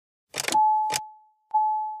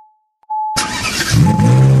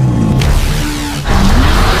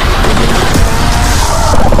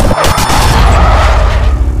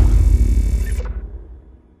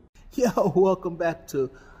Welcome back to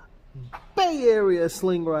Bay Area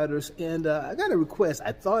Sling Riders. And I got a request.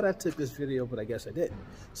 I thought I took this video, but I guess I didn't.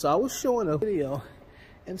 So I was showing a video,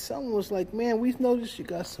 and someone was like, man, we've noticed you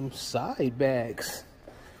got some side bags.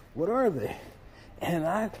 What are they? And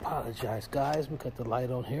I apologize, guys. We got the light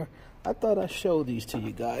on here. I thought I showed these to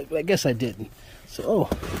you guys, but I guess I didn't. So,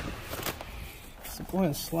 so go ahead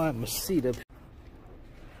and slide my seat up.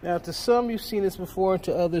 Now, to some, you've seen this before, and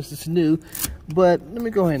to others, it's new. But let me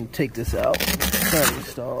go ahead and take this out. Try to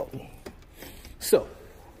install. So,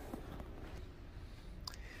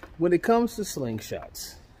 when it comes to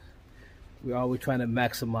slingshots, we're always trying to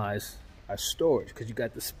maximize our storage because you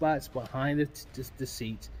got the spots behind it, just the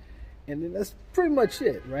seats, and then that's pretty much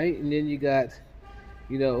it, right? And then you got,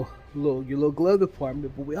 you know, your little glove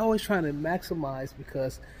department. But we're always trying to maximize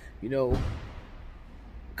because, you know,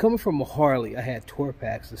 coming from a Harley, I had tour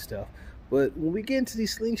packs and stuff. But when we get into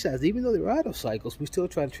these slingshots, even though they're auto cycles, we still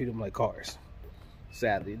try to treat them like cars.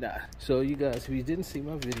 Sadly not. So you guys, if you didn't see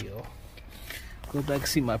my video, go back and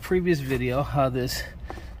see my previous video, how this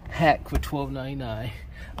hack for $12.99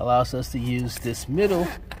 allows us to use this middle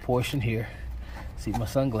portion here. See my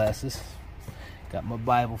sunglasses, got my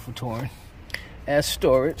Bible for touring, as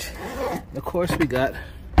storage. And of course we got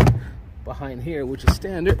behind here, which is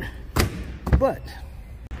standard. But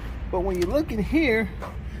when you look in here,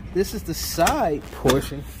 this is the side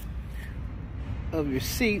portion of your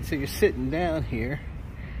seat, so you're sitting down here.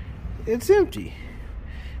 It's empty.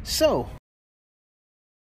 So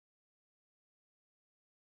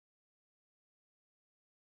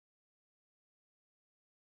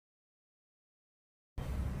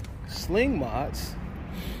Sling mods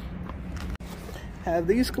have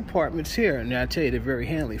these compartments here, and I tell you, they're very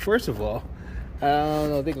handy. First of all, I don't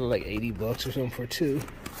know, I think they're like 80 bucks or something for two,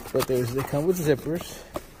 but they come with zippers,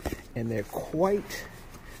 and they're quite,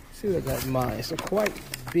 see what I got in mine, they're quite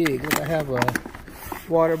big. I have a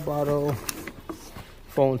water bottle,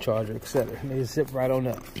 phone charger, etc. And they zip right on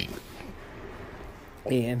up.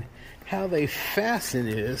 And how they fasten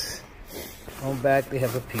is, on back they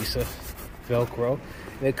have a piece of Velcro,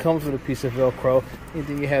 and it comes with a piece of Velcro, and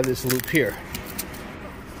then you have this loop here.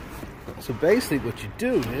 So basically what you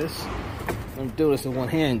do is, I'm doing this in one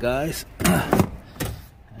hand, guys.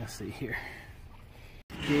 Let's see here.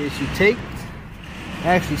 Is you take,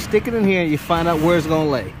 actually stick it in here and you find out where it's gonna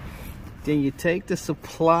lay. Then you take the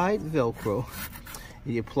supplied Velcro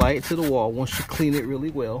and you apply it to the wall once you clean it really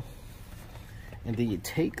well. And then you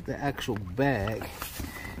take the actual bag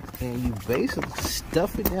and you basically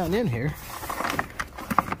stuff it down in here.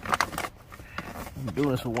 I'm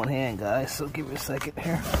doing this with one hand, guys, so give me a second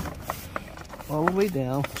here. All the way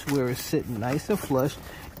down to where it's sitting nice and flush.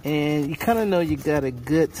 And you kind of know you got a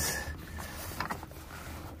good,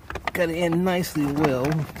 got it in nicely well.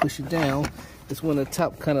 Push it down. It's when the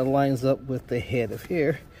top kind of lines up with the head of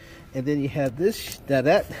here. And then you have this,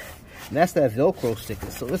 that's that Velcro sticker.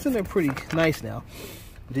 So it's in there pretty nice now.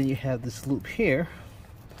 Then you have this loop here,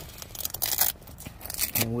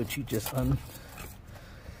 in which you just it's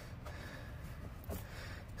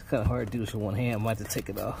kind of hard to do this with one hand. I might have to take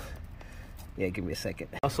it off. Yeah, give me a second.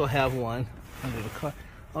 I also have one under the car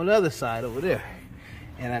on the other side over there.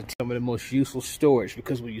 And I tell me the most useful storage,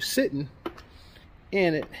 because when you're sitting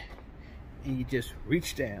in it and you just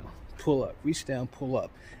reach down, pull up, reach down, pull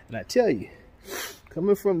up. And I tell you,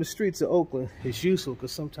 coming from the streets of Oakland, it's useful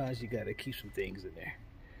because sometimes you got to keep some things in there.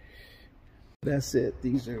 That's it.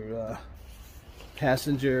 These are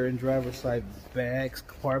passenger and driver side bags,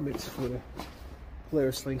 compartments for the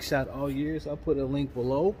Polaris Slingshot all years. I'll put a link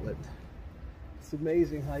below, but it's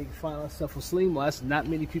amazing how you can find yourself a sling mods. Not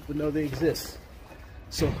many people know they exist.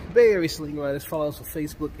 So, Bay Area Sling Riders, follow us on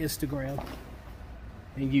Facebook, Instagram,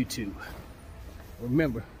 and YouTube.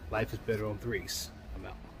 Remember, life is better on threes.